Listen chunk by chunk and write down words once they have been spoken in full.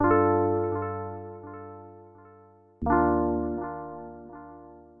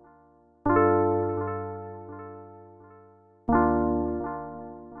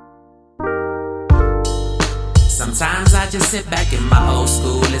Sometimes I just sit back in my old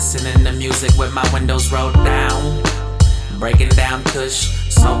school, listening to music with my windows rolled down, breaking down kush,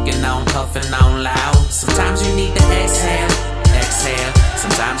 smoking on, puffing on loud. Sometimes you need to exhale, exhale.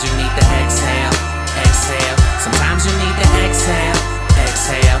 Sometimes you need to exhale, exhale. Sometimes you need to exhale,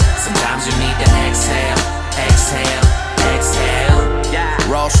 exhale. Sometimes you need to exhale, exhale, exhale.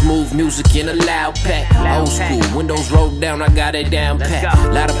 Raw, smooth music in a loud pack. Old school, windows rolled down, I got it down pat.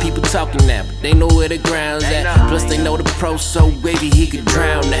 Lot of people talking now, but they know where the ground's at. Plus they know the pro so wavy he could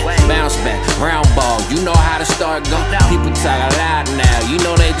drown that. Bounce back, round ball, you know how the start go. People talk loud now, you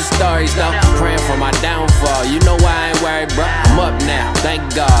know they just stories though. Praying for my downfall, you know why I ain't worried, bro. I'm up now, thank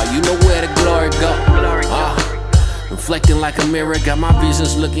God, you know where the glory go. Reflecting like a mirror, got my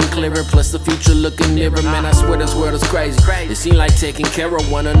visions looking clearer, plus the future looking nearer. Man, I swear this world is crazy. It seems like taking care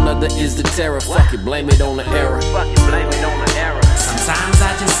of one another is the terror. Fuck it, blame it on the error. Sometimes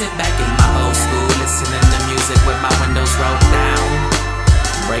I just sit back in my old school, listening to music with my windows rolled down,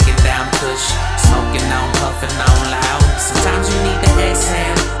 breaking down kush, smoking on, puffing on loud. Sometimes you need to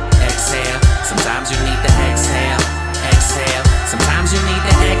exhale, exhale. Sometimes you need to exhale, exhale. Sometimes you need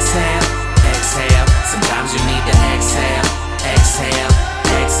to exhale, exhale. Sometimes you need to exhale, exhale,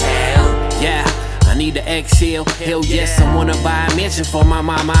 exhale. Yeah, I need to exhale. Hell yes, I wanna buy a mansion for my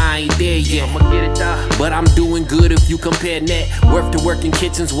mama, I ain't there yet. But I'm doing good if you compare net worth to working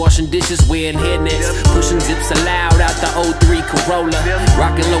kitchens, washing dishes, wearing headnets, pushing zips aloud out the 03 Corolla,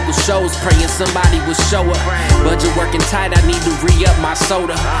 rocking local shows, praying somebody will show up. Budget working tight, I need to re-up my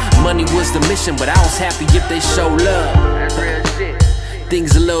soda. Money was the mission, but I was happy if they show love.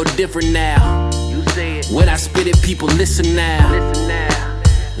 Things a little different now. When I spit it, people listen now.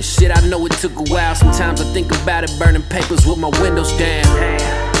 And shit, I know it took a while. Sometimes I think about it, burning papers with my windows down.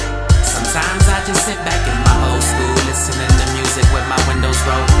 Sometimes I just sit back in my old school, listening to music with my windows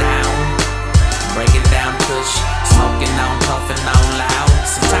rolled down, breaking down kush, smoking on, puffing on loud.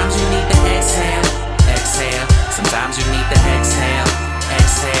 Sometimes you need to exhale, exhale. Sometimes you need to exhale,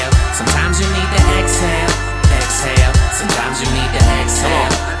 exhale. Sometimes you need to exhale, exhale. Sometimes you need to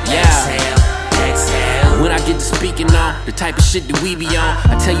exhale, exhale, exhale. When I get to speaking on the type of shit that we be on,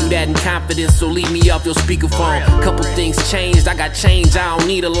 I tell you that in confidence, so leave me off your speakerphone. Couple things changed, I got change, I don't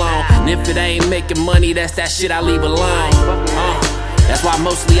need a loan. And if it ain't making money, that's that shit I leave alone. That's why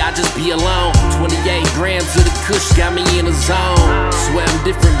mostly I just be alone. 28 grams of the kush got me in a zone. Swear I'm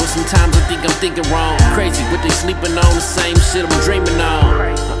different, but sometimes I think I'm thinking wrong. Crazy, but they sleeping on the same shit I'm dreaming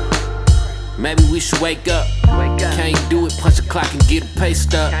on. Maybe we should wake up. Can't do it, punch a clock and get a pay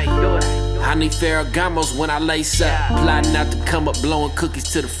stub. I need Ferragamos when I lace up, plotting out to come up, blowing cookies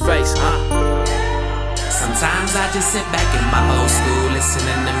to the face. Sometimes I just sit back in my old school,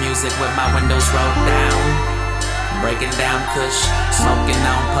 listening to music with my windows rolled down, breaking down kush, smoking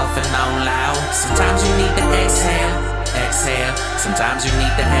on, puffing on loud. Sometimes you need to exhale, exhale. Sometimes you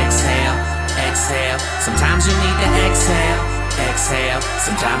need to exhale, exhale. Sometimes you need to exhale, exhale.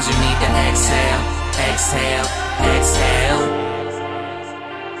 Sometimes you need to exhale, exhale, exhale.